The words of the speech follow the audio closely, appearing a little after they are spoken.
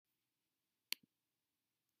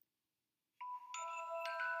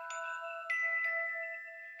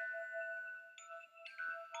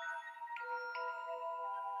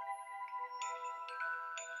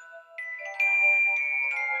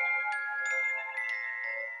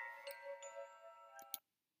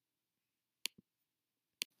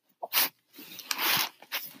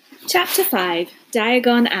Chapter 5,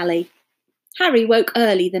 Diagon Alley. Harry woke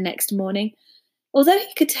early the next morning. Although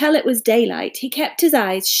he could tell it was daylight, he kept his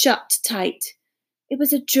eyes shut tight. It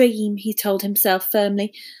was a dream, he told himself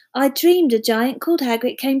firmly. I dreamed a giant called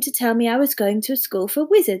Hagrid came to tell me I was going to a school for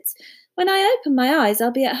wizards. When I open my eyes, I'll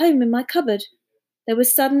be at home in my cupboard. There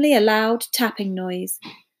was suddenly a loud tapping noise.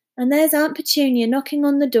 And there's Aunt Petunia knocking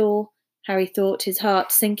on the door, Harry thought, his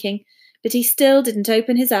heart sinking. But he still didn't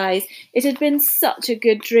open his eyes. It had been such a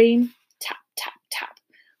good dream. Tap, tap, tap.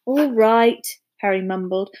 All right, Harry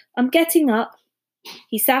mumbled. I'm getting up.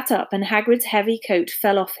 He sat up and Hagrid's heavy coat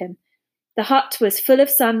fell off him. The hut was full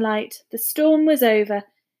of sunlight. The storm was over.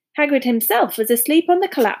 Hagrid himself was asleep on the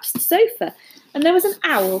collapsed sofa, and there was an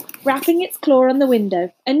owl rapping its claw on the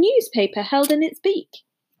window, a newspaper held in its beak.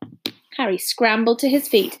 Harry scrambled to his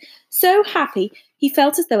feet, so happy he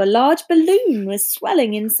felt as though a large balloon was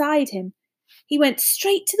swelling inside him. He went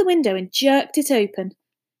straight to the window and jerked it open.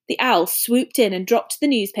 The owl swooped in and dropped the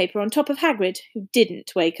newspaper on top of Hagrid, who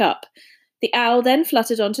didn't wake up. The owl then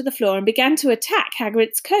fluttered onto the floor and began to attack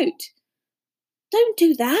Hagrid's coat. Don't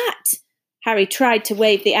do that! Harry tried to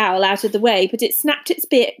wave the owl out of the way, but it snapped its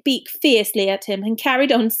beak fiercely at him and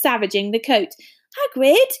carried on savaging the coat.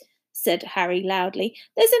 Hagrid, said Harry loudly,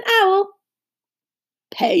 there's an owl.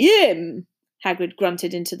 Pay him, Hagrid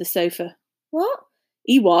grunted into the sofa. What?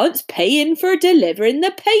 He wants paying for delivering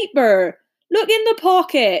the paper. Look in the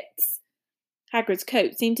pockets. Hagrid's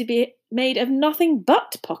coat seemed to be made of nothing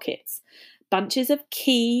but pockets. Bunches of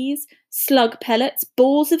keys, slug pellets,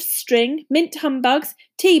 balls of string, mint humbugs,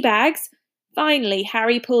 tea bags. Finally,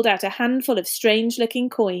 Harry pulled out a handful of strange-looking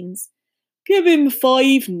coins. Give him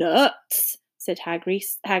 5 nuts, said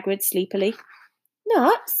Hagrid sleepily.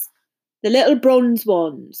 Nuts? The little bronze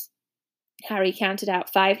ones. Harry counted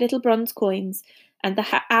out 5 little bronze coins, and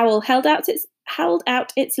the owl held out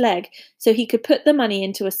its leg so he could put the money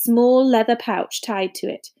into a small leather pouch tied to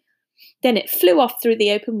it. Then it flew off through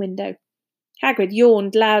the open window. Hagrid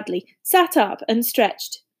yawned loudly, sat up and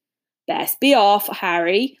stretched. Best be off,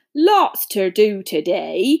 Harry. Lots to do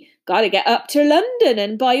today. Got to get up to London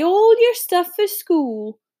and buy all your stuff for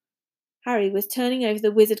school. Harry was turning over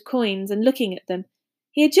the wizard coins and looking at them.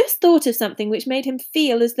 He had just thought of something which made him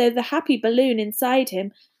feel as though the happy balloon inside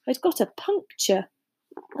him had got a puncture.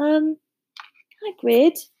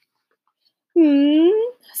 Hagrid?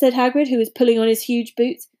 Said Hagrid, who was pulling on his huge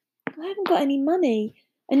boots. I haven't got any money.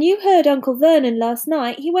 And you heard Uncle Vernon last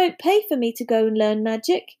night. He won't pay for me to go and learn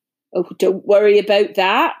magic. Oh, don't worry about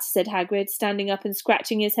that, said Hagrid, standing up and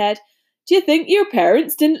scratching his head. Do you think your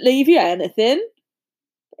parents didn't leave you anything?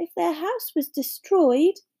 But if their house was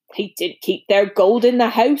destroyed... They didn't keep their gold in the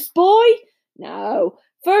house, boy. No,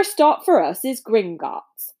 first stop for us is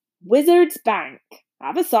Gringotts. Wizard's Bank.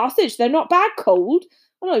 Have a sausage, they're not bad cold.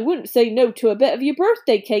 And I wouldn't say no to a bit of your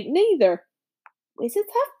birthday cake neither. Wizards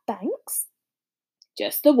have banks?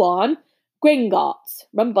 Just the one. Gringotts,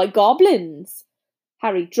 run by goblins.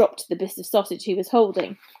 Harry dropped the bit of sausage he was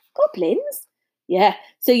holding. Goblins? Yeah,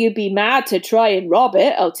 so you'd be mad to try and rob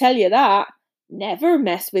it, I'll tell you that. Never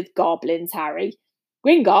mess with goblins, Harry.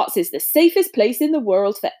 Gringotts is the safest place in the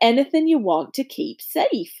world for anything you want to keep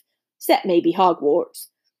safe, except maybe Hogwarts.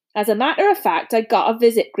 As a matter of fact, I got to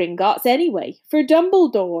visit Gringotts anyway, for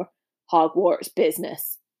Dumbledore. Hogwarts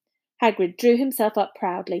business. Hagrid drew himself up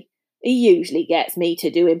proudly. He usually gets me to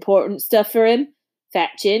do important stuff for him.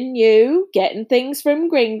 Fetching you, getting things from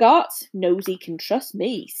Gringotts. Knows he can trust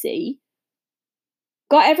me, see?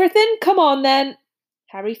 Got everything? Come on then.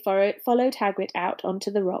 Harry followed Hagrid out onto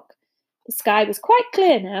the rock. The sky was quite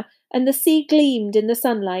clear now, and the sea gleamed in the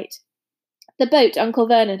sunlight. The boat Uncle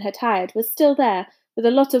Vernon had hired was still there, with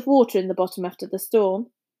a lot of water in the bottom after the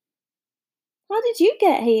storm. How did you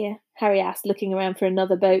get here? Harry asked, looking around for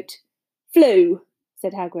another boat. Flew,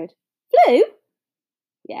 said Hagrid. Flew?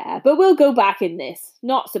 Yeah, but we'll go back in this.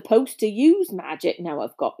 Not supposed to use magic now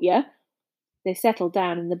I've got you. They settled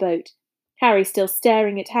down in the boat. Harry still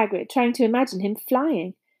staring at Hagrid, trying to imagine him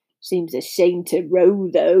flying. Seems a shame to row,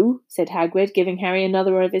 though, said Hagrid, giving Harry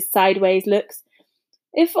another of his sideways looks.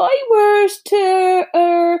 If I were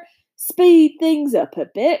to, speed things up a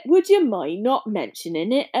bit, would you mind not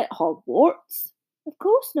mentioning it at Hogwarts? Of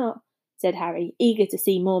course not, said Harry, eager to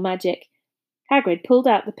see more magic. Hagrid pulled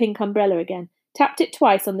out the pink umbrella again, tapped it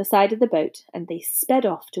twice on the side of the boat, and they sped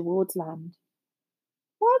off towards land.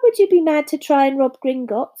 Why would you be mad to try and rob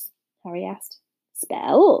Gringotts? Harry asked.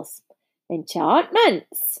 Spells.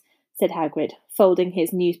 Enchantments, said Hagrid, folding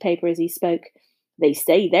his newspaper as he spoke. They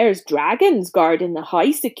say there's dragons guarding the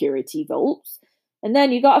high-security vaults, and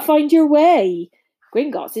then you got to find your way.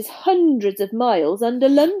 Gringotts is hundreds of miles under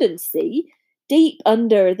London, see, deep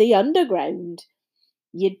under the underground.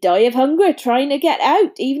 You'd die of hunger trying to get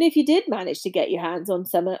out, even if you did manage to get your hands on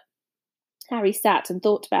some. Harry sat and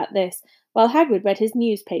thought about this, while Hagrid read his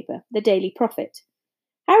newspaper, the Daily Prophet.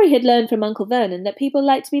 Harry had learned from Uncle Vernon that people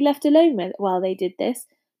liked to be left alone while they did this,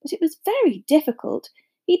 but it was very difficult.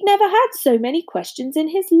 He'd never had so many questions in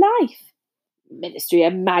his life. Ministry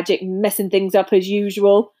of Magic messing things up as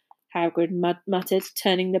usual, Hagrid muttered,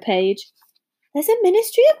 turning the page. There's a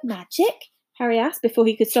Ministry of Magic? Harry asked before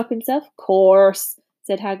he could stop himself. Course,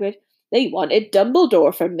 said Hagrid. They wanted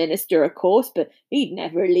Dumbledore for minister, of course, but he'd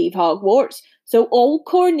never leave Hogwarts, so old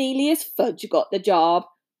Cornelius Fudge got the job.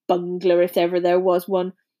 Bungler, if ever there was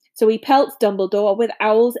one. So he pelts Dumbledore with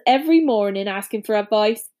owls every morning asking for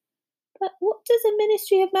advice. But what does a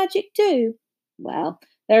Ministry of Magic do? Well,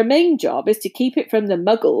 their main job is to keep it from the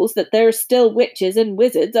muggles that there's still witches and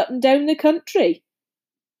wizards up and down the country.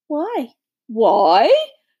 Why? Why?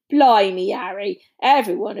 Blimey, Harry,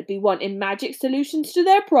 everyone would be wanting magic solutions to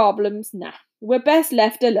their problems. Nah, we're best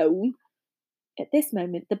left alone. At this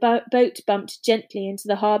moment, the boat bumped gently into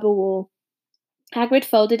the harbour wall. Hagrid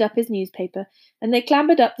folded up his newspaper, and they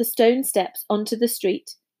clambered up the stone steps onto the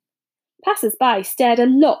street. Passers-by stared a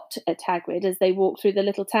lot at Hagrid as they walked through the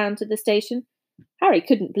little town to the station. Harry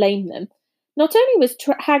couldn't blame them. Not only was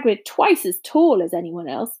Hagrid twice as tall as anyone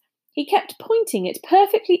else, he kept pointing at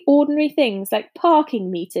perfectly ordinary things like parking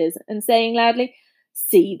meters and saying loudly,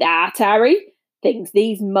 See that, Harry? Things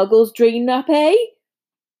these muggles dream up, eh?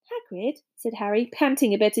 Hagrid, said Harry,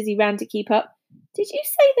 panting a bit as he ran to keep up. Did you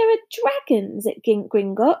say there are dragons at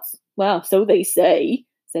Gringotts? Well, so they say,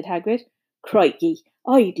 said Hagrid. Crikey,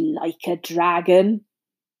 I'd like a dragon.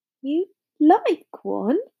 You like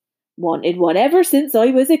one? Wanted one ever since I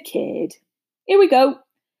was a kid. Here we go.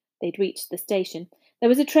 They'd reached the station. There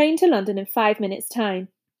was a train to London in 5 minutes' time.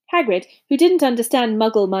 Hagrid, who didn't understand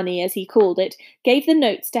muggle money as he called it, gave the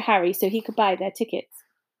notes to Harry so he could buy their tickets.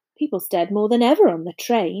 People stared more than ever on the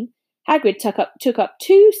train. Hagrid took up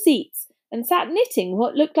 2 seats and sat knitting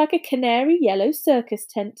what looked like a canary yellow circus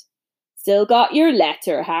tent. Still got your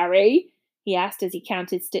letter, Harry? He asked as he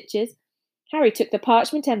counted stitches. Harry took the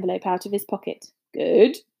parchment envelope out of his pocket.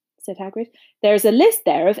 Good, said Hagrid. There's a list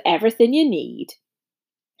there of everything you need.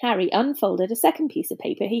 Harry unfolded a second piece of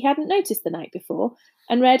paper he hadn't noticed the night before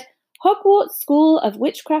and read Hogwarts School of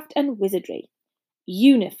Witchcraft and Wizardry.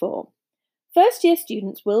 Uniform. First-year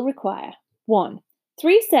students will require 1.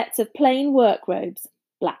 3 sets of plain work robes,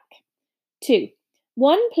 black. 2.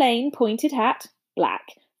 1 plain pointed hat, black,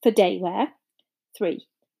 for day wear. 3.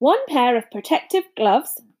 1 pair of protective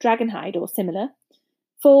gloves, dragon hide or similar.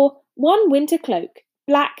 4. 1 winter cloak,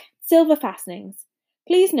 black, silver fastenings.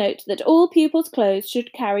 Please note that all pupils' clothes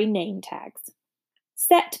should carry name tags.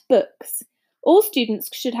 Set books. All students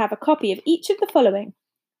should have a copy of each of the following.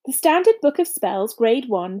 The Standard Book of Spells, Grade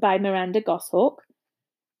 1 by Miranda Goshawk.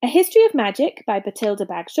 A History of Magic by Bathilda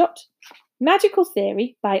Bagshot. Magical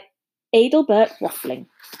Theory by Adelbert Waffling.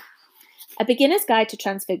 A Beginner's Guide to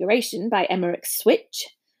Transfiguration by Emmerich Switch.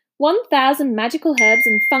 1000 Magical Herbs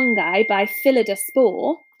and Fungi by Philida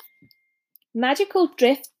Spore. Magical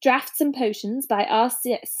Drafts and Potions by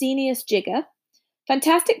Arsenius Jigger.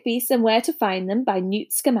 Fantastic Beasts and Where to Find Them by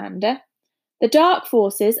Newt Scamander. The Dark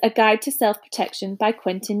Forces, A Guide to Self-Protection by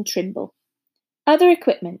Quentin Trimble. Other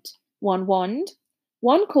equipment. 1 wand.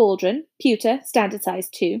 1 cauldron, pewter, standard size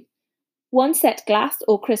 2. 1 set glass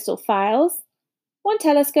or crystal phials. 1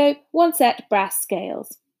 telescope, 1 set brass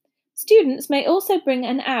scales. Students may also bring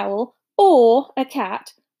an owl or a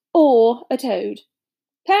cat or a toad.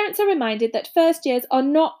 Parents are reminded that first years are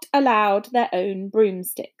not allowed their own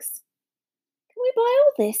broomsticks. Can we buy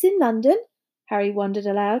all this in London? Harry wondered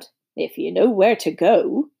aloud. If you know where to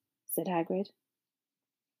go, said Hagrid.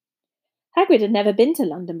 Hagrid had never been to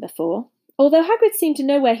London before. Although Hagrid seemed to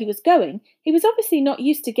know where he was going, he was obviously not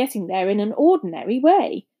used to getting there in an ordinary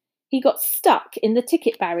way. He got stuck in the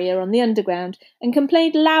ticket barrier on the Underground and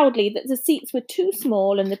complained loudly that the seats were too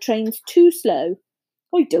small and the trains too slow.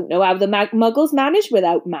 I don't know how the muggles manage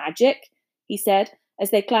without magic, he said,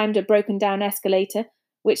 as they climbed a broken-down escalator,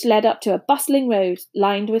 which led up to a bustling road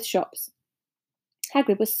lined with shops.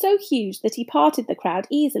 Hagrid was so huge that he parted the crowd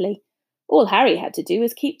easily. All Harry had to do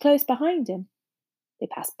was keep close behind him. They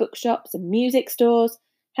passed bookshops and music stores,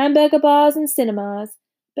 hamburger bars and cinemas,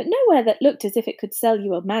 but nowhere that looked as if it could sell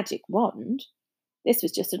you a magic wand. This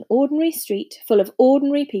was just an ordinary street full of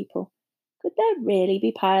ordinary people. Could there really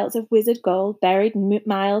be piles of wizard gold buried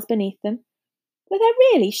miles beneath them? Were there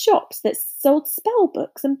really shops that sold spell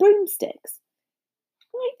books and broomsticks?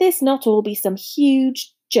 Might this not all be some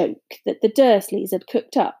huge joke that the Dursleys had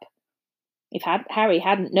cooked up? If Harry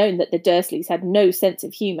hadn't known that the Dursleys had no sense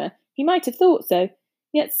of humour, he might have thought so,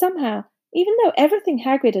 yet somehow Even though everything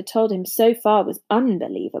Hagrid had told him so far was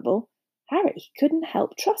unbelievable, Harry couldn't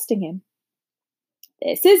help trusting him.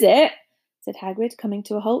 "This is it," said Hagrid, coming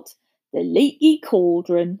to a halt. "The Leaky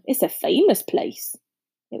Cauldron. It's a famous place."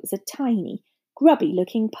 It was a tiny,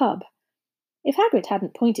 grubby-looking pub. If Hagrid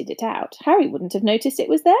hadn't pointed it out, Harry wouldn't have noticed it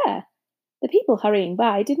was there. The people hurrying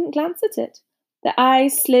by didn't glance at it. Their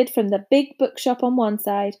eyes slid from the big bookshop on one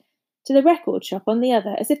side to the record shop on the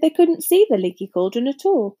other, as if they couldn't see the Leaky Cauldron at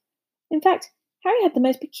all. In fact, Harry had the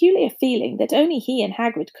most peculiar feeling that only he and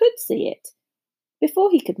Hagrid could see it. Before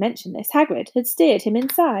he could mention this, Hagrid had steered him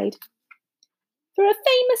inside. For a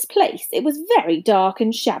famous place, it was very dark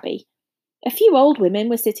and shabby. A few old women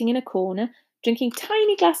were sitting in a corner, drinking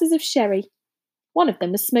tiny glasses of sherry. One of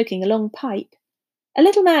them was smoking a long pipe. A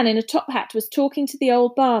little man in a top hat was talking to the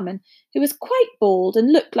old barman, who was quite bald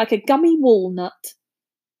and looked like a gummy walnut.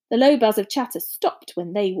 The low buzz of chatter stopped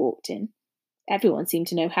when they walked in. Everyone seemed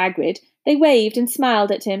to know Hagrid. They waved and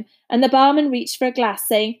smiled at him, and the barman reached for a glass,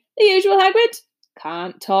 saying, "The usual, Hagrid?"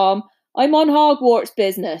 "Can't, Tom. I'm on Hogwarts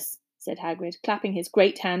business," said Hagrid, clapping his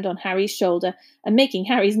great hand on Harry's shoulder and making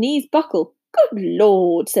Harry's knees buckle. "Good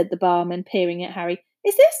Lord," said the barman, peering at Harry.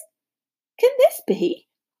 Can this be?"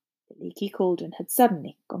 The Leaky Cauldron had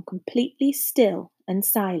suddenly gone completely still and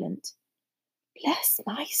silent. "Bless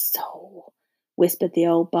my soul," whispered the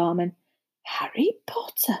old barman. "Harry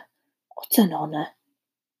Potter! What an honour!"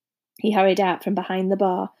 He hurried out from behind the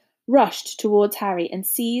bar, rushed towards Harry and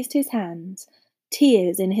seized his hands,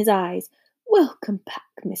 tears in his eyes. "Welcome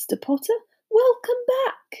back, Mr. Potter. Welcome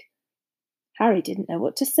back." Harry didn't know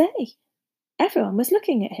what to say. Everyone was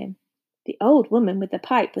looking at him. The old woman with the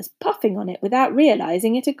pipe was puffing on it without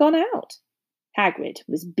realizing it had gone out. Hagrid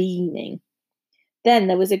was beaming. Then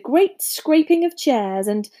there was a great scraping of chairs,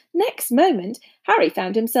 and next moment Harry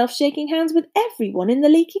found himself shaking hands with everyone in the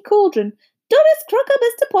Leaky Cauldron. "Doris Crocker,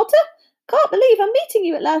 Mr. Potter! Can't believe I'm meeting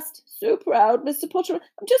you at last. So proud, Mr. Potter.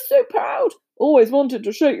 I'm just so proud. Always wanted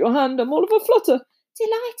to shake your hand. I'm all of a flutter."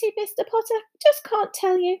 "Delighted, Mr. Potter. Just can't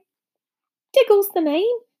tell you." "Diggle's the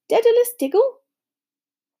name. Daedalus Diggle."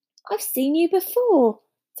 "I've seen you before,"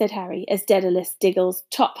 said Harry, as Daedalus Diggle's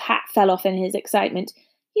top hat fell off in his excitement.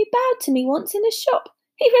 "You bowed to me once in a shop."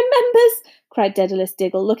 "He remembers!" cried Daedalus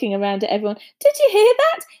Diggle, looking around at everyone. "Did you hear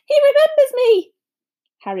that? He remembers me!"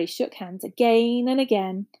 Harry shook hands again and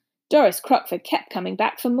again. Doris Crockford kept coming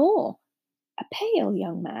back for more. A pale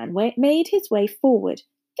young man made his way forward,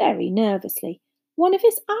 very nervously. One of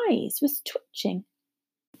his eyes was twitching.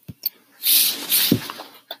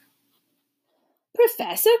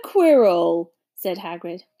 "Professor Quirrell," said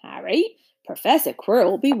Hagrid. "Harry, Professor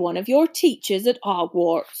Quirrell will be one of your teachers at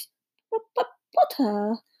Hogwarts."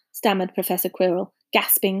 Potter," stammered Professor Quirrell,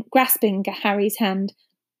 grasping Harry's hand.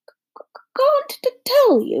 "Can't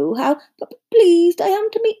tell you how pleased I am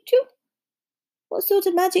to meet you." "What sort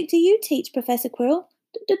of magic do you teach, Professor Quirrell?"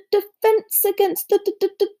 Defense against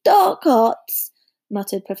the dark arts,"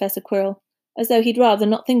 muttered Professor Quirrell, as though he'd rather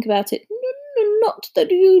not think about it. "Not that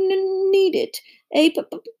you need it,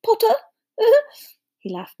 Potter?"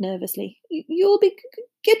 He laughed nervously. "You'll be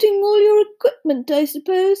getting all your equipment, I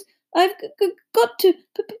suppose. I've got to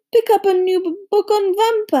pick up a new book on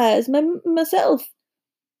vampires myself."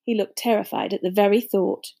 He looked terrified at the very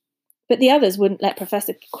thought. But the others wouldn't let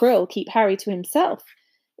Professor Quirrell keep Harry to himself.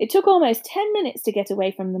 It took almost 10 minutes to get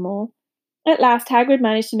away from them all. At last Hagrid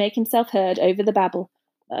managed to make himself heard over the babble.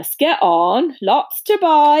 "Let's get on. Lots to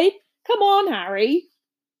buy. Come on, Harry."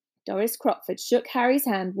 Doris Crockford shook Harry's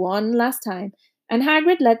hand one last time, and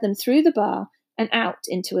Hagrid led them through the bar and out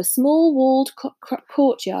into a small walled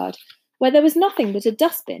courtyard where there was nothing but a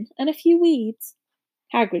dustbin and a few weeds.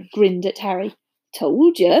 Hagrid grinned at Harry.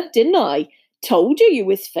 "Told you, didn't I? Told you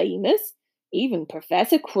was famous. Even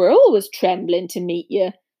Professor Quirrell was trembling to meet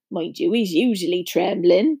you. Mind you, he's usually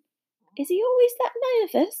trembling." "Is he always that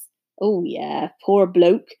nervous?" "Oh, yeah, poor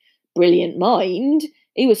bloke. Brilliant mind.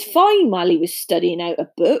 He was fine while he was studying out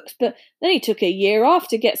of books, but then he took a year off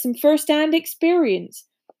to get some first-hand experience.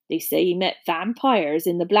 They say he met vampires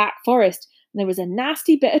in the Black Forest, and there was a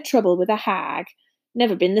nasty bit of trouble with a hag.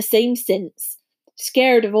 Never been the same since.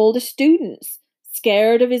 Scared of all the students.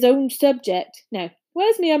 Scared of his own subject. Now,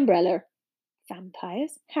 where's my umbrella?"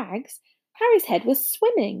 Vampires? Hags? Harry's head was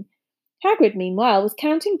swimming. Hagrid, meanwhile, was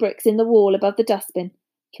counting bricks in the wall above the dustbin.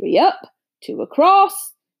 "3 up, 2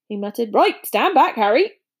 across," he muttered. "Right, stand back,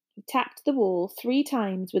 Harry." He tapped the wall 3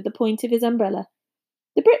 times with the point of his umbrella.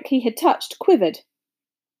 The brick he had touched quivered.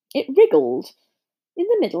 It wriggled. In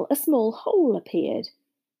the middle, a small hole appeared.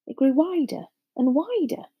 It grew wider and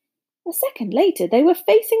wider. A second later, they were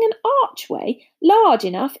facing an archway large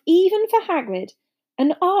enough even for Hagrid,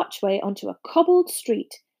 an archway onto a cobbled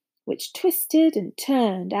street, which twisted and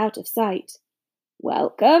turned out of sight.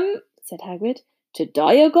 "Welcome," said Hagrid, "to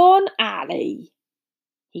Diagon Alley."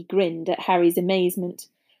 He grinned at Harry's amazement.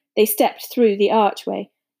 They stepped through the archway.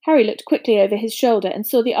 Harry looked quickly over his shoulder and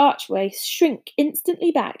saw the archway shrink instantly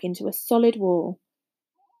back into a solid wall.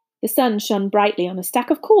 The sun shone brightly on a stack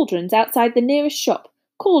of cauldrons outside the nearest shop.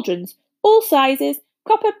 Cauldrons, all sizes,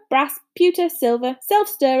 copper, brass, pewter, silver,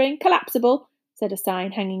 self-stirring, collapsible, said a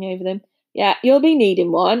sign hanging over them. "Yeah, you'll be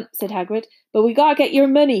needing one," said Hagrid, "but we gotta get your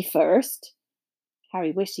money first."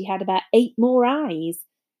 Harry wished he had about 8 more eyes.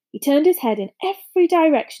 He turned his head in every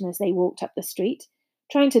direction as they walked up the street,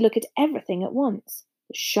 trying to look at everything at once.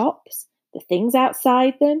 The shops, the things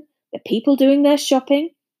outside them, the people doing their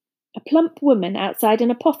shopping. A plump woman outside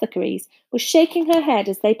an apothecary's was shaking her head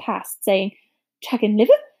as they passed, saying, "Dragon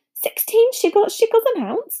liver? 16 shekels an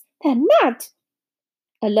ounce? They're mad!"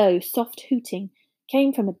 A low, soft hooting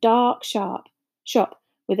came from a dark shop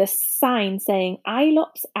with a sign saying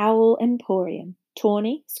Aelop's Owl Emporium,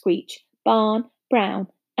 tawny, screech, barn, brown,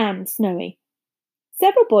 and snowy.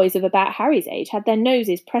 Several boys of about Harry's age had their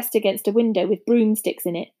noses pressed against a window with broomsticks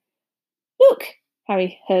in it. "Look,"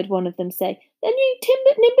 Harry heard one of them say, "the new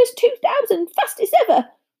Nimbus 2000, fastest ever."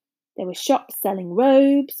 There were shops selling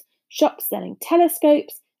robes, shops selling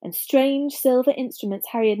telescopes, and strange silver instruments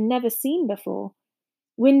Harry had never seen before.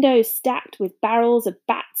 Windows stacked with barrels of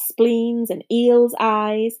bats' spleens and eels'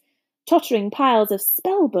 eyes, tottering piles of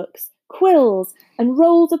spell books, quills, and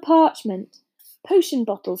rolls of parchment, potion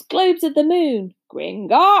bottles, globes of the moon.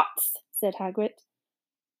 "Gringotts," said Hagrid.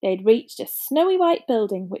 They had reached a snowy white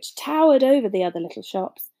building which towered over the other little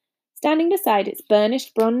shops. Standing beside its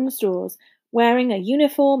burnished bronze doors, wearing a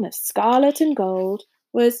uniform of scarlet and gold,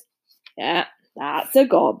 was— "Yeah, that's a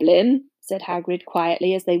goblin," said Hagrid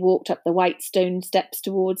quietly as they walked up the white stone steps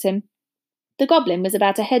towards him. The goblin was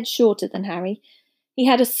about a head shorter than Harry. He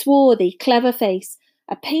had a swarthy, clever face,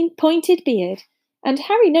 a pointed beard, and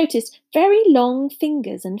Harry noticed very long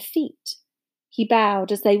fingers and feet. He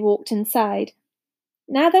bowed as they walked inside.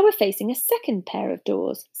 Now they were facing a second pair of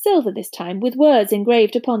doors, silver this time, with words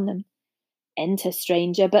engraved upon them. "Enter,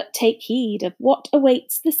 stranger, but take heed of what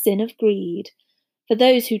awaits the sin of greed. For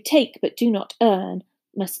those who take but do not earn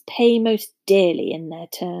must pay most dearly in their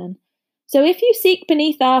turn. So if you seek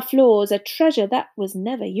beneath our floors a treasure that was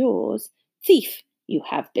never yours, thief, you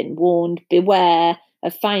have been warned, beware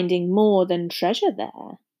of finding more than treasure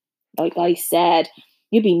there." "Like I said,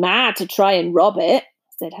 you'd be mad to try and rob it,"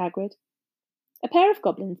 said Hagrid. A pair of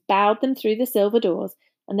goblins bowed them through the silver doors,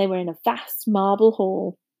 and they were in a vast marble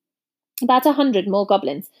hall. About 100 more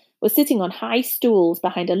goblins were sitting on high stools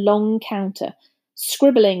behind a long counter,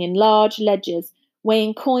 scribbling in large ledgers,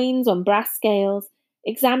 weighing coins on brass scales,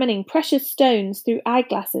 examining precious stones through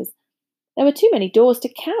eyeglasses. There were too many doors to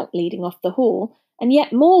count leading off the hall, and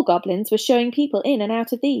yet more goblins were showing people in and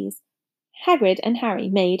out of these. Hagrid and Harry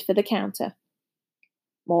made for the counter.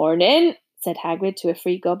 "Morning," said Hagrid to a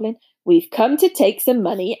free goblin. "We've come to take some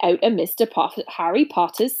money out of Mr. Harry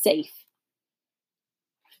Potter's safe."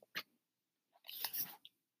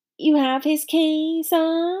 "You have his key,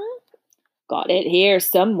 sir?" "Got it here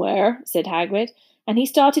somewhere," said Hagrid, and he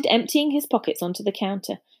started emptying his pockets onto the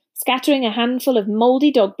counter, scattering a handful of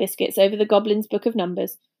mouldy dog biscuits over the goblin's book of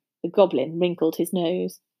numbers. The goblin wrinkled his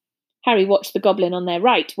nose. Harry watched the goblin on their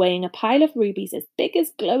right, weighing a pile of rubies as big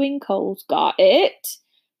as glowing coals. "Got it?"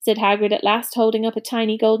 said Hagrid at last, holding up a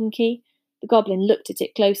tiny golden key. The goblin looked at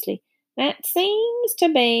it closely. "That seems to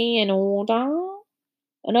be in order."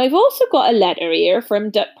 "And I've also got a letter here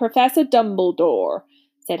from Professor Dumbledore,"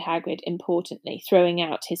 said Hagrid importantly, throwing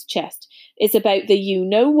out his chest. "It's about the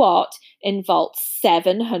you-know-what in Vault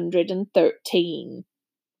 713.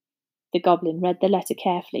 The goblin read the letter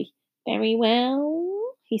carefully. "Very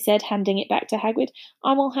well," he said, handing it back to Hagrid.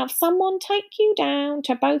 "I will have someone take you down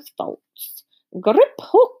to both vaults.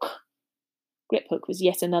 Griphook." Griphook was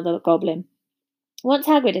yet another goblin. Once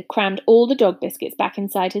Hagrid had crammed all the dog biscuits back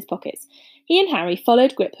inside his pockets, he and Harry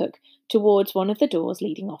followed Griphook towards one of the doors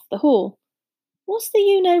leading off the hall. "What's the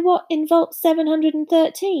you-know-what in Vault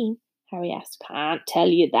 713? Harry asked. "Can't tell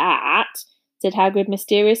you that," said Hagrid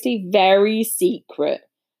mysteriously. "Very secret.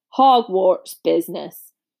 Hogwarts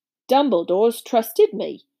business. Dumbledore's trusted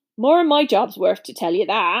me. More than my job's worth to tell you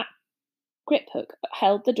that." Griphook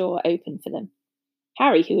held the door open for them.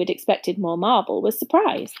 Harry, who had expected more marble, was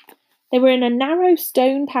surprised. They were in a narrow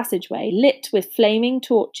stone passageway lit with flaming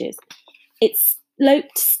torches. It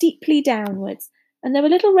sloped steeply downwards, and there were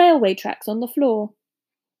little railway tracks on the floor.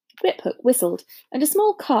 Griphook whistled, and a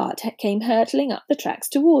small cart came hurtling up the tracks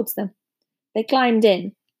towards them. They climbed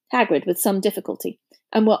in, Hagrid with some difficulty,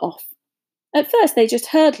 and were off. At first they just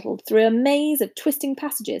hurtled through a maze of twisting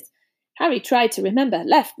passages, Harry tried to remember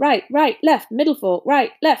left, right, left, middle fork,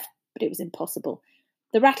 right, left, but it was impossible.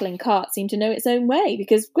 The rattling cart seemed to know its own way,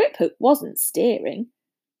 because Griphook wasn't steering.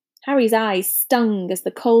 Harry's eyes stung as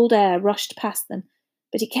the cold air rushed past them,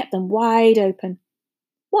 but he kept them wide open.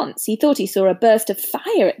 Once he thought he saw a burst of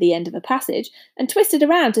fire at the end of a passage, and twisted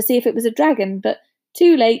around to see if it was a dragon, but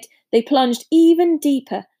too late they plunged even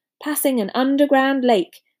deeper, passing an underground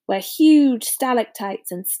lake where huge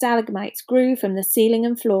stalactites and stalagmites grew from the ceiling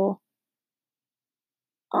and floor.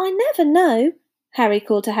 "I never know," Harry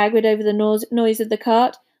called to Hagrid over the noise of the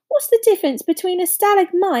cart. "What's the difference between a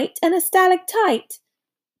stalagmite and a stalactite?"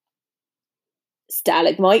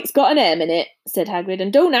 "Stalagmite's got an M in it," said Hagrid,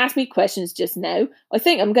 "and don't ask me questions just now. I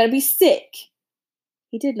think I'm going to be sick."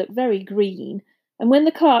 He did look very green, and when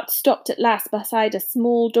the cart stopped at last beside a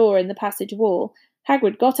small door in the passage wall,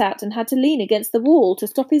 Hagrid got out and had to lean against the wall to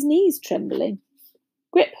stop his knees trembling.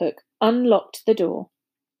 Griphook unlocked the door.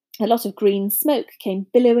 A lot of green smoke came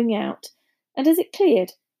billowing out, and as it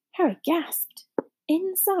cleared, Harry gasped.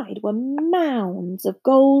 Inside were mounds of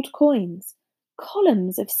gold coins,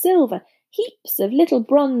 columns of silver, heaps of little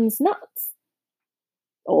bronze nuts.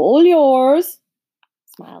 "All yours,"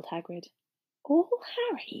 smiled Hagrid. All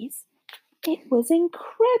Harry's? It was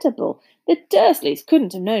incredible. The Dursleys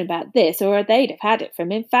couldn't have known about this, or they'd have had it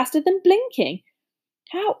from him faster than blinking.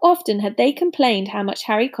 How often had they complained how much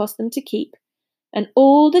Harry cost them to keep? And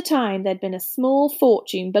all the time there'd been a small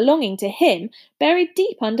fortune belonging to him buried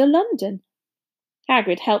deep under London.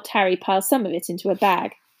 Hagrid helped Harry pile some of it into a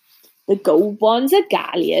bag. "The gold ones are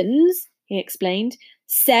galleons," he explained.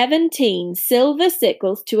 17 silver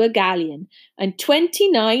sickles to a galleon, and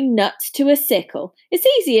 29 nuts to a sickle. It's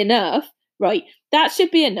easy enough. Right, that should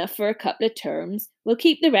be enough for a couple of terms. We'll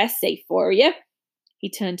keep the rest safe for you." He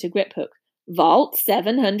turned to Griphook. "Vault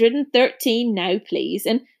 713 now, please,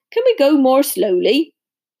 and can we go more slowly?"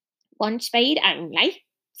 "One spade only,"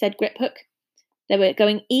 said Griphook. They were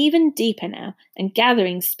going even deeper now, and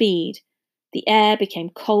gathering speed. The air became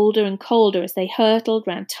colder and colder as they hurtled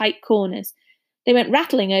round tight corners. They went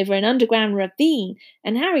rattling over an underground ravine,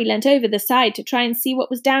 and Harry leant over the side to try and see what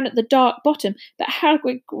was down at the dark bottom, but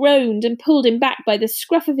Hagrid groaned and pulled him back by the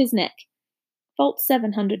scruff of his neck. Vault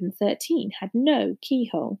 713 had no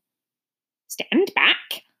keyhole. "Stand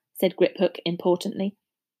back," said Griphook importantly.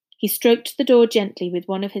 He stroked the door gently with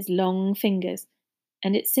one of his long fingers,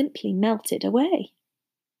 and it simply melted away.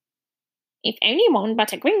 "If anyone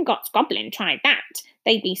but a Gringotts goblin tried that,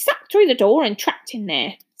 they'd be sucked through the door and trapped in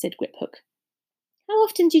there," said Griphook. "How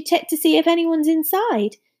often do you check to see if anyone's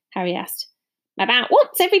inside?" Harry asked. "About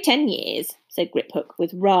once every 10 years, said Griphook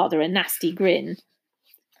with rather a nasty grin.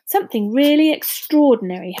 Something really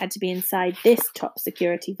extraordinary had to be inside this top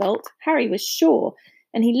security vault, Harry was sure,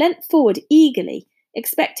 and he leant forward eagerly,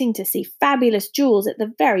 expecting to see fabulous jewels at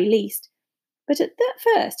the very least. But at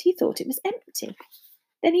first he thought it was empty.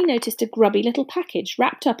 Then he noticed a grubby little package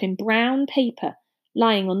wrapped up in brown paper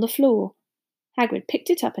lying on the floor. Hagrid picked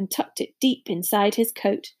it up and tucked it deep inside his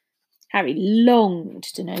coat. Harry longed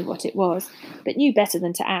to know what it was, but knew better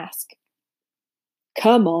than to ask.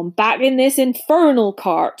 "Come on, back in this infernal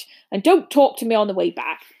cart, and don't talk to me on the way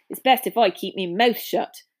back. It's best if I keep my mouth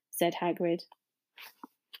shut," said Hagrid.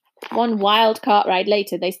 One wild cart ride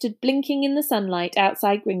later, they stood blinking in the sunlight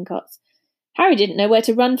outside Gringotts. Harry didn't know where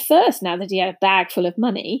to run first now that he had a bag full of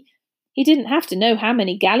money. He didn't have to know how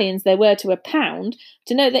many galleons there were to a pound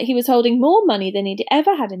to know that he was holding more money than he'd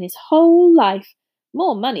ever had in his whole life,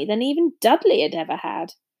 more money than even Dudley had ever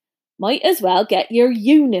had. "Might as well get your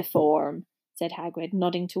uniform," said Hagrid,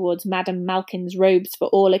 nodding towards Madame Malkin's robes for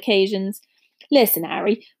all occasions. "Listen,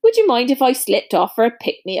 Harry, would you mind if I slipped off for a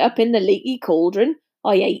pick-me-up in the leaky cauldron?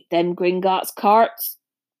 I hate them Gringotts carts."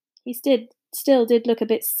 He still did look a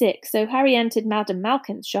bit sick, so Harry entered Madame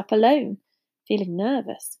Malkin's shop alone, feeling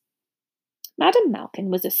nervous. Madame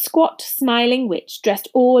Malkin was a squat, smiling witch dressed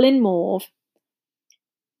all in mauve.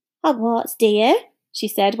 "Hogwarts, dear," she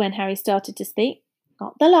said when Harry started to speak.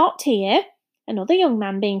 "Got the lot here. Another young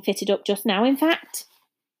man being fitted up just now, in fact."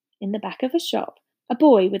 In the back of a shop, a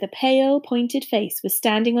boy with a pale, pointed face was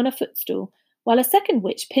standing on a footstool, while a second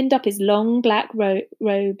witch pinned up his long black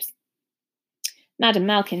robes. Madame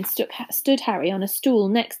Malkin stood Harry on a stool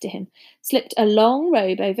next to him, slipped a long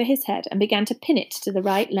robe over his head, and began to pin it to the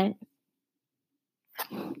right length.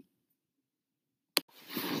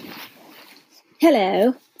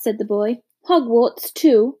 "Hello," said the boy. "Hogwarts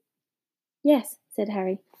too?" "Yes," said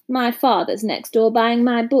Harry. "My father's next door buying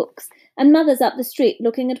my books, and mother's up the street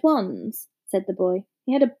looking at wands," said the boy.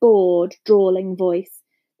 He had a bored, drawling voice.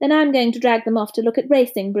 "Then I'm going to drag them off to look at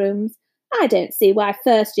racing brooms. I don't see why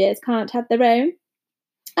first years can't have their own."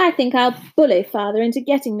 I think I'll bully Father into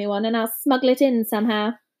getting me one, and I'll smuggle it in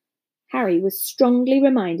somehow. Harry was strongly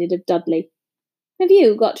reminded of Dudley. Have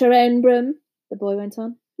you got your own broom? The boy went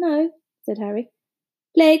on. No, said Harry.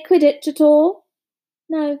 Play Quidditch at all?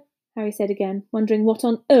 No, Harry said again, wondering what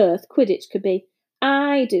on earth Quidditch could be.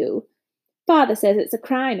 I do. Father says it's a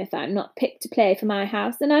crime if I'm not picked to play for my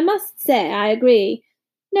house, and I must say I agree.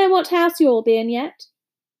 Know what house you'll be in yet?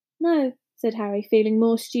 No, said Harry, feeling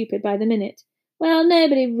more stupid by the minute. Well,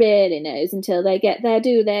 nobody really knows until they get there,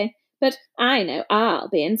 do they? But I know I'll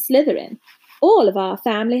be in Slytherin. All of our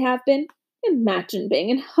family have been. Imagine being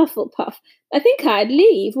in Hufflepuff. I think I'd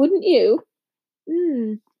leave, wouldn't you?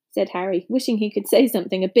 Said Harry, wishing he could say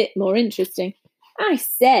something a bit more interesting. I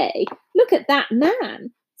say, look at that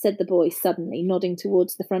man, said the boy suddenly, nodding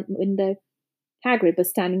towards the front window. Hagrid was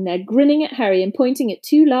standing there, grinning at Harry and pointing at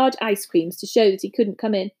 2 large ice creams to show that he couldn't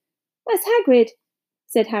come in. Where's Hagrid?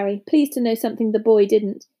 Said Harry, pleased to know something the boy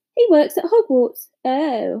didn't. He works at Hogwarts.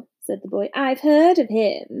 Oh, said the boy, I've heard of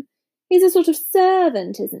him. He's a sort of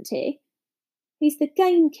servant, isn't he? He's the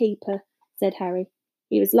gamekeeper, said Harry.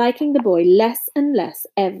 He was liking the boy less and less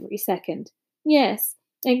every second. Yes,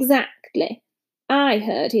 exactly. I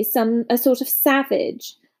heard he's a sort of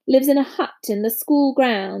savage, lives in a hut in the school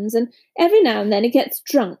grounds, and every now and then he gets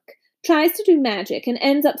drunk, tries to do magic, and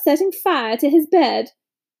ends up setting fire to his bed.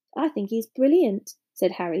 I think he's brilliant,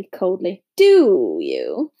 said Harry coldly. Do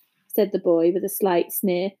you? Said the boy with a slight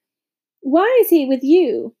sneer. Why is he with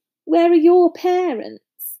you? Where are your parents?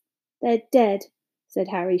 They're dead, said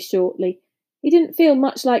Harry shortly. He didn't feel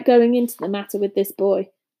much like going into the matter with this boy.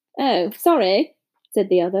 Oh, sorry, said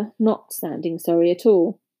the other, not sounding sorry at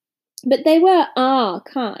all. But they were our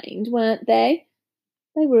kind, weren't they?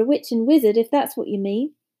 They were a witch and wizard, if that's what you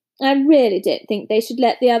mean. I really don't think they should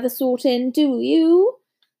let the other sort in, do you?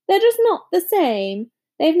 They're just not the same.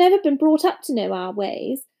 They've never been brought up to know our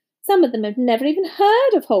ways. Some of them have never even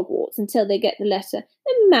heard of Hogwarts until they get the letter.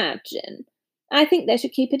 Imagine. I think they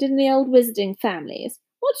should keep it in the old wizarding families.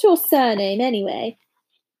 What's your surname, anyway?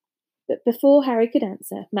 But before Harry could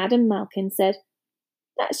answer, Madame Malkin said,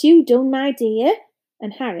 That's you done, my dear.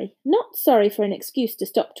 And Harry, not sorry for an excuse to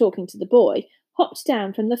stop talking to the boy, hopped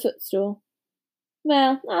down from the footstool.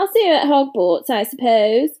 Well, I'll see you at Hogwarts, I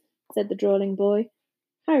suppose, said the drawling boy.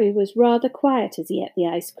 Harry was rather quiet as he ate the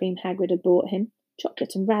ice cream Hagrid had bought him,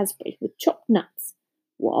 chocolate and raspberry with chopped nuts.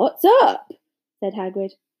 What's up? Said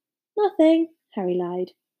Hagrid. Nothing, Harry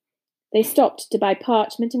lied. They stopped to buy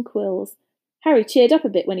parchment and quills. Harry cheered up a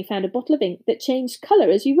bit when he found a bottle of ink that changed colour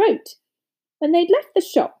as you wrote. When they'd left the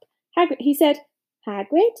shop, he said,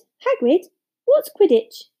 Hagrid, what's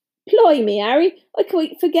Quidditch? Blimey, Harry, I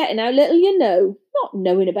keep forgetting how little you know, not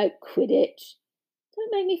knowing about Quidditch.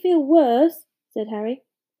 Don't make me feel worse, said Harry.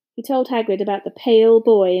 He told Hagrid about the pale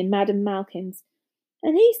boy in Madame Malkin's.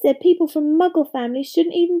 And he said people from Muggle families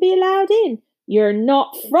shouldn't even be allowed in. You're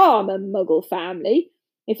not from a Muggle family.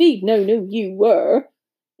 If he'd known who you were.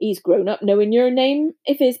 He's grown up knowing your name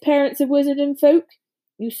if his parents are wizarding folk.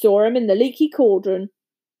 You saw him in the leaky cauldron.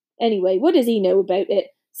 Anyway, what does he know about it?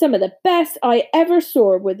 Some of the best I ever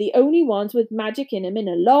saw were the only ones with magic in 'em in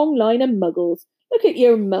a long line of muggles. Look at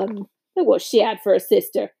your mum. Look what she had for a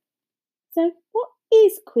sister. So, what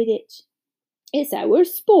is Quidditch? It's our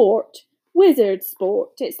sport. Wizard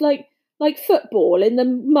sport. It's like football in the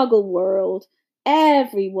muggle world.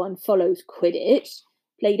 Everyone follows Quidditch.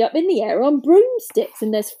 Played up in the air on broomsticks,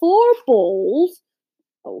 and there's 4 balls.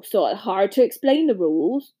 Oh, sort of hard to explain the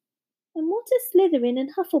rules. And what are Slytherin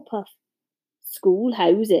and Hufflepuff?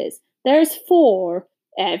 Schoolhouses. There's 4.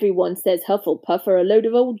 Everyone says Hufflepuff are a load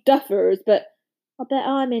of old duffers, but I bet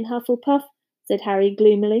I'm in Hufflepuff, said Harry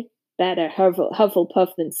gloomily. Better Hufflepuff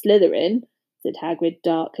than Slytherin, said Hagrid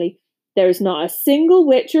darkly. There's not a single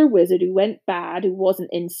witch or wizard who went bad who wasn't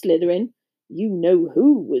in Slytherin. You know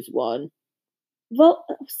who was one.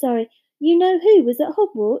 You know who was at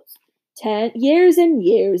Hogwarts? 10 years and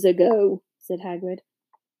years ago, said Hagrid.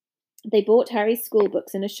 They bought Harry's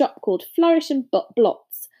schoolbooks in a shop called Flourish and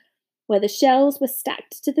Blots, where the shelves were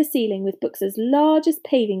stacked to the ceiling with books as large as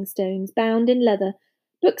paving stones bound in leather,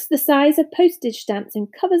 books the size of postage stamps in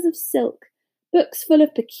covers of silk, books full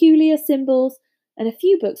of peculiar symbols, and a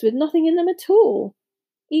few books with nothing in them at all.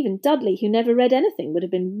 Even Dudley, who never read anything, would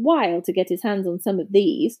have been wild to get his hands on some of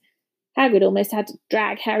these. Hagrid almost had to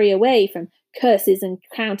drag Harry away from curses and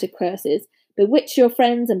counter-curses, bewitch your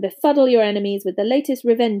friends and befuddle your enemies with the latest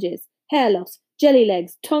revenges, hair loss, jelly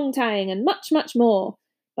legs, tongue-tying, and much, much more,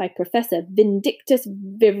 by Professor Vindictus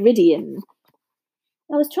Viridian.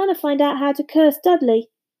 I was trying to find out how to curse Dudley.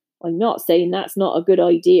 I'm not saying that's not a good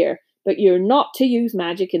idea, but you're not to use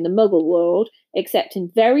magic in the Muggle world, except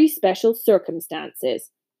in very special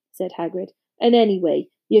circumstances. said Hagrid. "And anyway,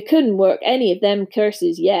 you couldn't work any of them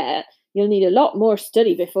curses yet. You'll need a lot more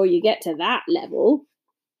study before you get to that level."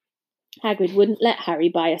 Hagrid wouldn't let Harry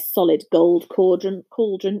buy a solid gold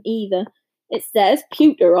cauldron either. "It says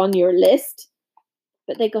pewter on your list."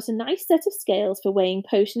 But they got a nice set of scales for weighing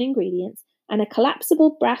potion ingredients and a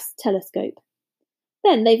collapsible brass telescope.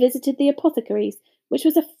 Then they visited the apothecary's, which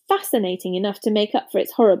was fascinating enough to make up for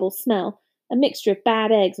its horrible smell, a mixture of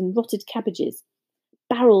bad eggs and rotted cabbages.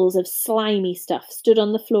 Barrels of slimy stuff stood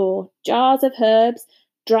on the floor, jars of herbs,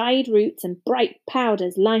 dried roots, and bright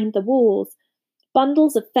powders lined the walls.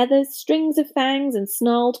 Bundles of feathers, strings of fangs, and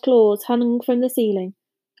snarled claws hung from the ceiling.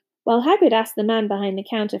 While Hagrid asked the man behind the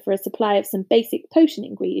counter for a supply of some basic potion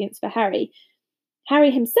ingredients for Harry,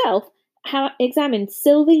 Harry himself examined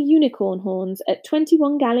silver unicorn horns at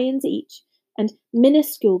 21 galleons each, and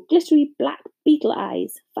minuscule glittery black beetle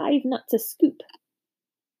eyes, 5 nuts a scoop.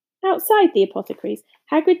 Outside the apothecary's,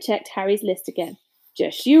 Hagrid checked Harry's list again.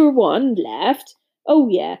 "Just your one left? Oh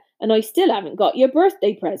yeah, and I still haven't got your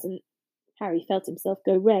birthday present." Harry felt himself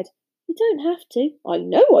go red. "You don't have to." "I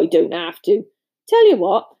know I don't have to. Tell you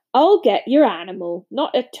what, I'll get your animal,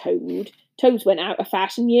 not a toad. Toads went out of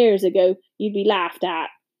fashion years ago. You'd be laughed at.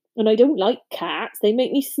 And I don't like cats. They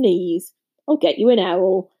make me sneeze. I'll get you an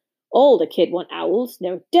owl. All the kid want owls.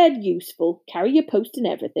 They're dead useful. Carry your post and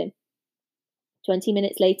everything." 20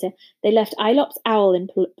 minutes later, they left Ailop's Owl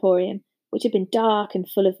Emporium, which had been dark and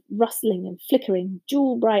full of rustling and flickering,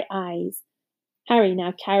 jewel-bright eyes. Harry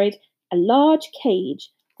now carried a large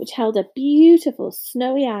cage, which held a beautiful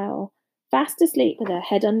snowy owl, fast asleep with her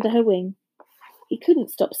head under her wing. He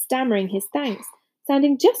couldn't stop stammering his thanks,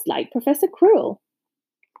 sounding just like Professor Quirrell.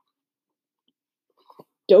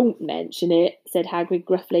 "Don't mention it," said Hagrid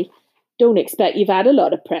gruffly. "Don't expect you've had a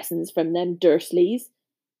lot of presents from them Dursleys.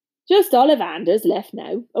 Just Ollivander's left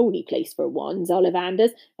now. Only place for wands,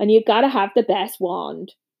 Ollivander's, and you gotta have the best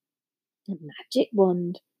wand." A magic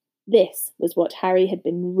wand. This was what Harry had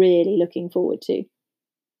been really looking forward to.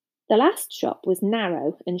 The last shop was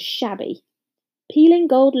narrow and shabby. Peeling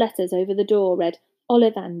gold letters over the door read,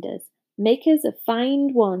 "Ollivander's, makers of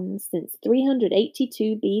fine wands since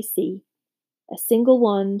 382 BC. A single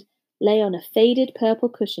wand lay on a faded purple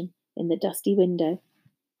cushion in the dusty window.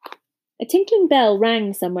 A tinkling bell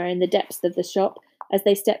rang somewhere in the depths of the shop as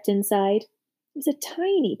they stepped inside. It was a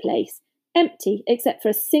tiny place, empty except for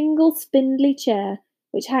a single spindly chair,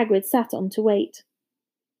 which Hagrid sat on to wait.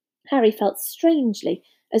 Harry felt strangely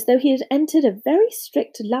as though he had entered a very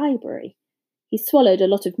strict library. He swallowed a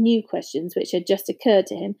lot of new questions which had just occurred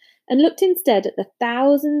to him, and looked instead at the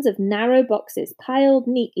thousands of narrow boxes piled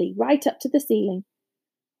neatly right up to the ceiling.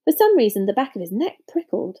 For some reason the back of his neck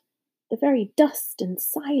prickled. The very dust and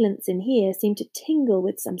silence in here seemed to tingle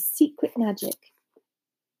with some secret magic.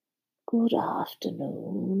 "Good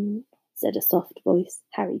afternoon," said a soft voice.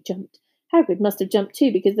 Harry jumped. Hagrid must have jumped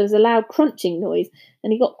too, because there was a loud crunching noise,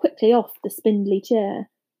 and he got quickly off the spindly chair.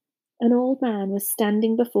 An old man was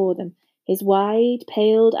standing before them, his wide,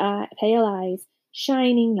 pale eyes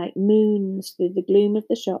shining like moons through the gloom of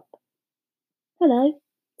the shop. "Hello,"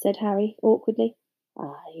 said Harry awkwardly.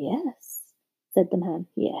 "Ah, yes," said the man.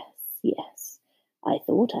 Yes. I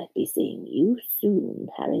thought I'd be seeing you soon,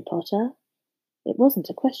 Harry Potter." It wasn't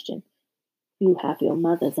a question. "You have your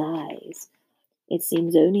mother's eyes. It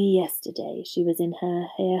seems only yesterday she was in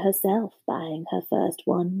here herself buying her first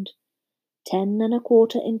wand. 10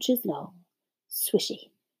 1/4 inches long, swishy,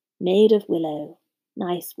 made of willow.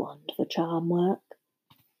 Nice wand for charm work."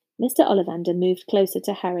 Mr. Ollivander moved closer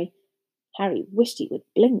to Harry. Harry wished he would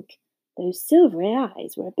blink. Those silvery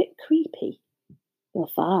eyes were a bit creepy. "Your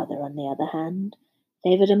father, on the other hand,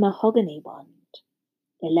 favoured a mahogany wand.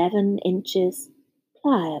 11 inches,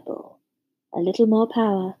 pliable, a little more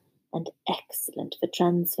power, and excellent for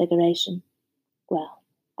transfiguration. Well,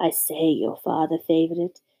 I say your father favoured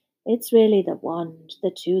it. It's really the wand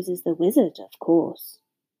that chooses the wizard, of course."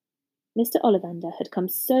 Mr. Ollivander had come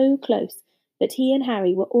so close that he and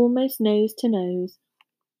Harry were almost nose to nose.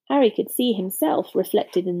 Harry could see himself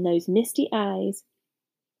reflected in those misty eyes.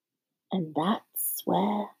 "And that's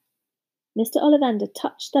where—" Mr. Ollivander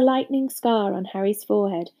touched the lightning scar on Harry's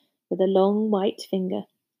forehead with a long white finger.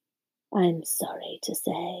 "I'm sorry to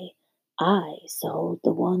say I sold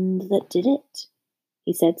the wand that did it,"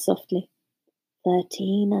 he said softly.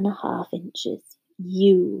 13 1/2 inches.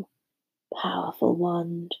 Powerful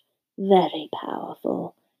wand, very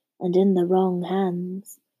powerful, and in the wrong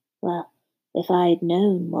hands. Well, if I'd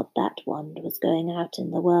known what that wand was going out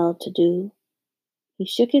in the world to do." He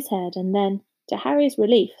shook his head and then, to Harry's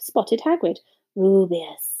relief, spotted Hagrid.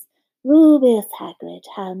 Rubeus Hagrid,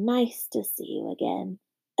 how nice to see you again.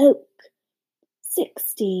 Oak,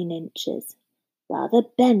 16 inches. Rather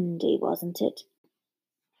bendy, wasn't it?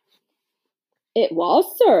 It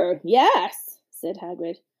was, sir, yes, said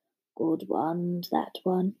Hagrid. Good wand, that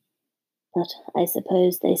one. But I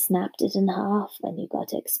suppose they snapped it in half when you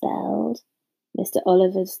got expelled,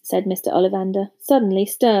 said Mr. Ollivander, suddenly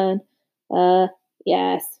stern.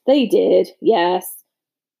 Yes, they did, yes,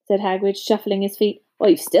 said Hagrid, shuffling his feet.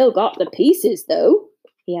 I've still got the pieces, though,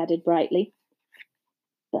 he added brightly.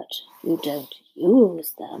 But you don't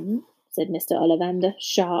use them, said Mr. Ollivander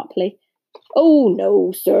sharply. Oh,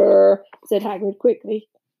 no, sir, said Hagrid quickly.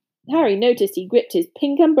 Harry noticed he gripped his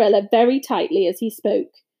pink umbrella very tightly as he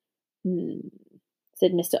spoke.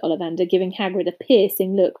 Said Mr. Ollivander, giving Hagrid a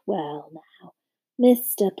piercing look. Well, now,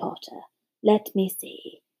 Mr. Potter, let me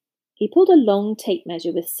see. He pulled a long tape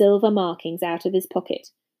measure with silver markings out of his pocket.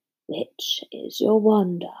 Which is your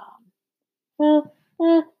wand arm?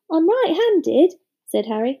 Well, I'm right-handed, said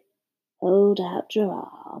Harry. Hold out your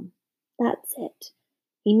arm. That's it.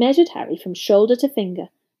 He measured Harry from shoulder to finger,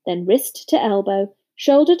 then wrist to elbow,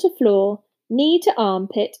 shoulder to floor, knee to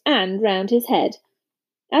armpit, and round his head.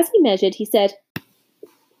 As he measured, he said,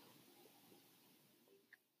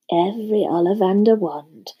 Every Ollivander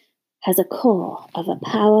wand has a core of a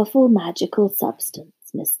powerful magical substance,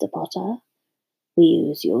 Mr. Potter. We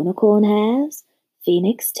use unicorn hairs,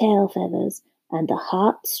 phoenix tail feathers, and the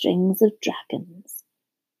heartstrings of dragons.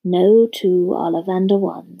 No two Ollivander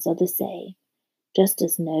wands are the same, just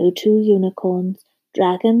as no two unicorns,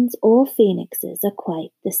 dragons, or phoenixes are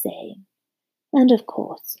quite the same. And of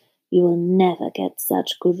course, you will never get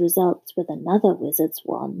such good results with another wizard's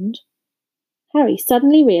wand. Harry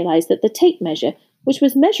suddenly realized that the tape measure, which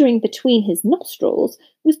was measuring between his nostrils,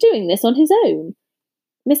 was doing this on his own.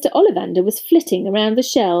 Mr. Ollivander was flitting around the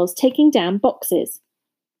shelves, taking down boxes.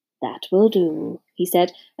 That will do, he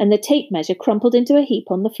said, and the tape measure crumpled into a heap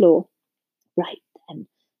on the floor. Right then,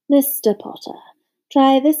 Mr. Potter,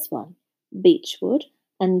 try this one. Beechwood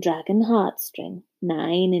and dragon heartstring,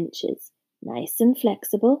 9 inches. Nice and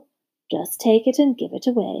flexible. Just take it and give it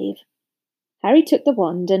a wave. Harry took the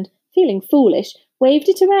wand and, feeling foolish, waved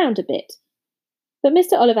it around a bit. But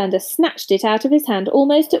Mr. Ollivander snatched it out of his hand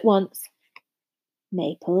almost at once.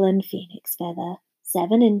 Maple and phoenix feather,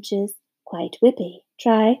 7 inches. Quite whippy.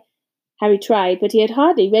 Try. Harry tried, but he had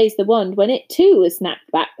hardly raised the wand when it too was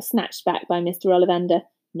snatched back by Mr. Ollivander.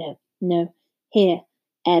 No. Here,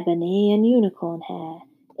 ebony and unicorn hair,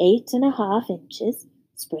 8.5 inches.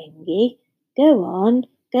 Springy. Go on.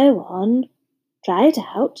 Try it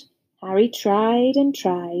out. Harry tried and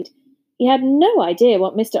tried. He had no idea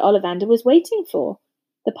what Mr. Ollivander was waiting for.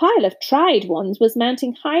 The pile of tried wands was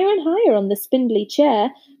mounting higher and higher on the spindly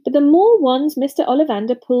chair, but the more wands Mr.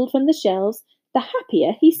 Ollivander pulled from the shelves, the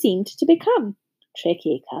happier he seemed to become.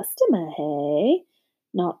 Tricky customer, hey?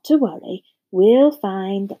 Not to worry. We'll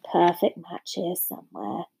find the perfect match here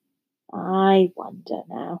somewhere. I wonder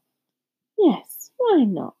now. Yes, why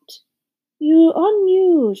not? Your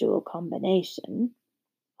unusual combination.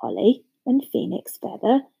 Holly and phoenix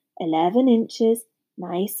feather, 11 inches,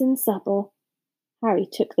 nice and supple. Harry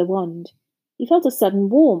took the wand. He felt a sudden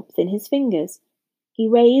warmth in his fingers. He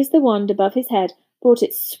raised the wand above his head, brought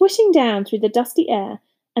it swishing down through the dusty air,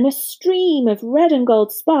 and a stream of red and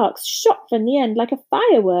gold sparks shot from the end like a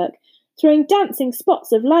firework, throwing dancing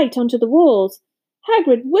spots of light onto the walls.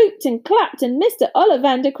 Hagrid whooped and clapped, and Mr.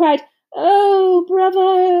 Ollivander cried, "Oh,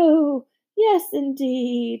 bravo! Yes,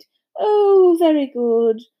 indeed! Oh, very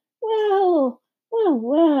good!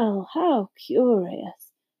 Well, how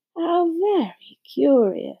curious! How very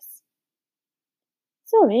curious!"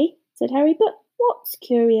 "Sorry," said Harry, "but what's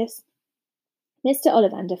curious?" Mr.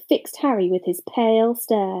 Ollivander fixed Harry with his pale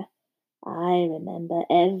stare. "I remember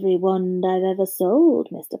every wand I've ever sold,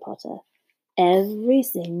 Mr. Potter. Every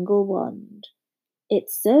single wand. It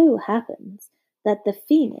so happens that the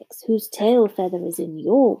phoenix whose tail feather is in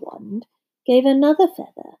your wand gave another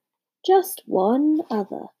feather, just one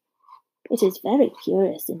other. It is very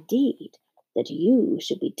curious indeed that you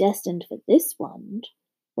should be destined for this wand,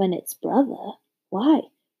 when its brother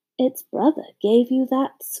gave you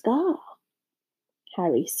that scar."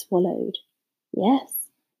 Harry swallowed. "Yes,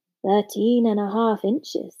 13.5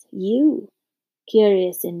 inches. You.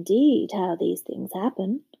 Curious indeed how these things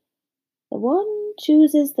happen. The wand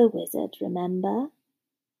chooses the wizard, remember.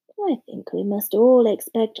 I think we must all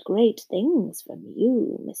expect great things from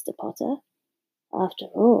you, Mr. Potter. After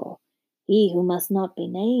all, he who must not be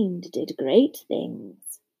named did great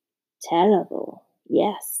things. Terrible,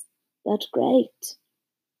 yes, but great."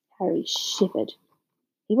 Harry shivered.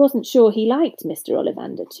 He wasn't sure he liked Mr.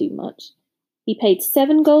 Ollivander too much. He paid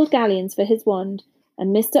 7 gold galleons for his wand,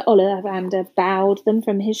 and Mr. Ollivander bowed them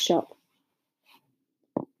from his shop.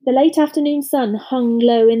 The late afternoon sun hung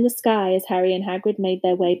low in the sky as Harry and Hagrid made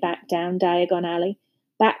their way back down Diagon Alley,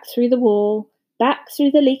 back through the wall, back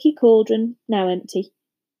through the leaky cauldron, now empty.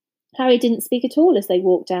 Harry didn't speak at all as they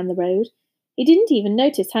walked down the road. He didn't even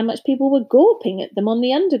notice how much people were gawping at them on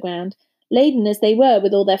the underground, laden as they were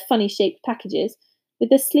with all their funny-shaped packages, with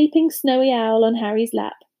the sleeping snowy owl on Harry's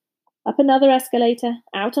lap. Up another escalator,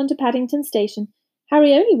 out onto Paddington Station.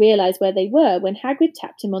 Harry only realised where they were when Hagrid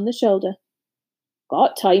tapped him on the shoulder.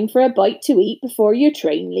 "Got time for a bite to eat before your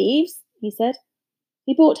train leaves?" he said.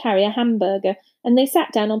 He bought Harry a hamburger, and they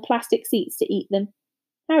sat down on plastic seats to eat them.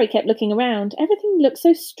 Harry kept looking around. Everything looked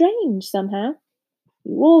so strange, somehow.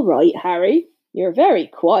 "You all right, Harry? You're very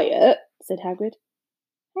quiet," said Hagrid.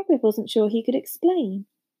 Hagrid wasn't sure he could explain.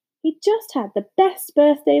 He'd just had the best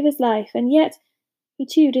birthday of his life, and yet he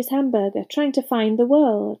chewed his hamburger, trying to find the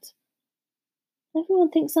word.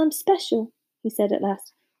 "Everyone thinks I'm special," he said at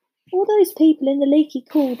last. "All those people in the leaky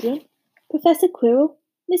cauldron, Professor Quirrell,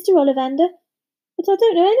 Mr. Ollivander, but I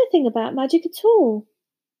don't know anything about magic at all.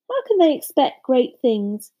 How can they expect great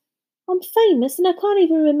things? I'm famous and I can't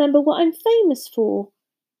even remember what I'm famous for.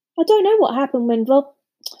 I don't know what happened when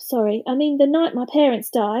the night my parents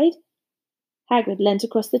died." Hagrid leant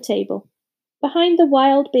across the table. Behind the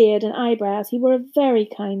wild beard and eyebrows he wore a very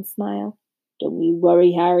kind smile. "Don't you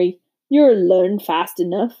worry, Harry. You'll learn fast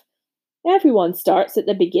enough. Everyone starts at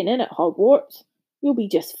the beginning at Hogwarts. You'll be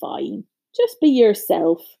just fine. Just be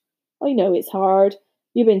yourself. I know it's hard.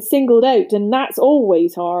 You've been singled out, and that's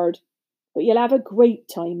always hard. But you'll have a great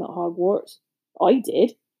time at Hogwarts. I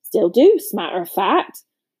did. Still do, 's matter of fact."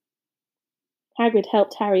 Hagrid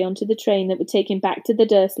helped Harry onto the train that would take him back to the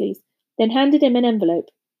Dursleys, then handed him an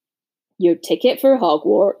envelope. "Your ticket for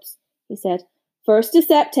Hogwarts," he said. "1st of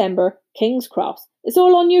September, King's Cross. It's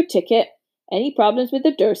all on your ticket. Any problems with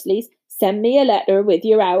the Dursleys, send me a letter with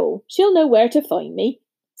your owl. She'll know where to find me.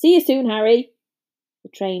 See you soon, Harry." The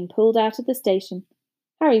train pulled out of the station.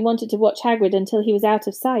 Harry wanted to watch Hagrid until he was out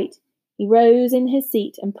of sight. He rose in his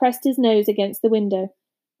seat and pressed his nose against the window,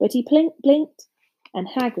 but he blinked, and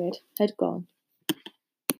Hagrid had gone.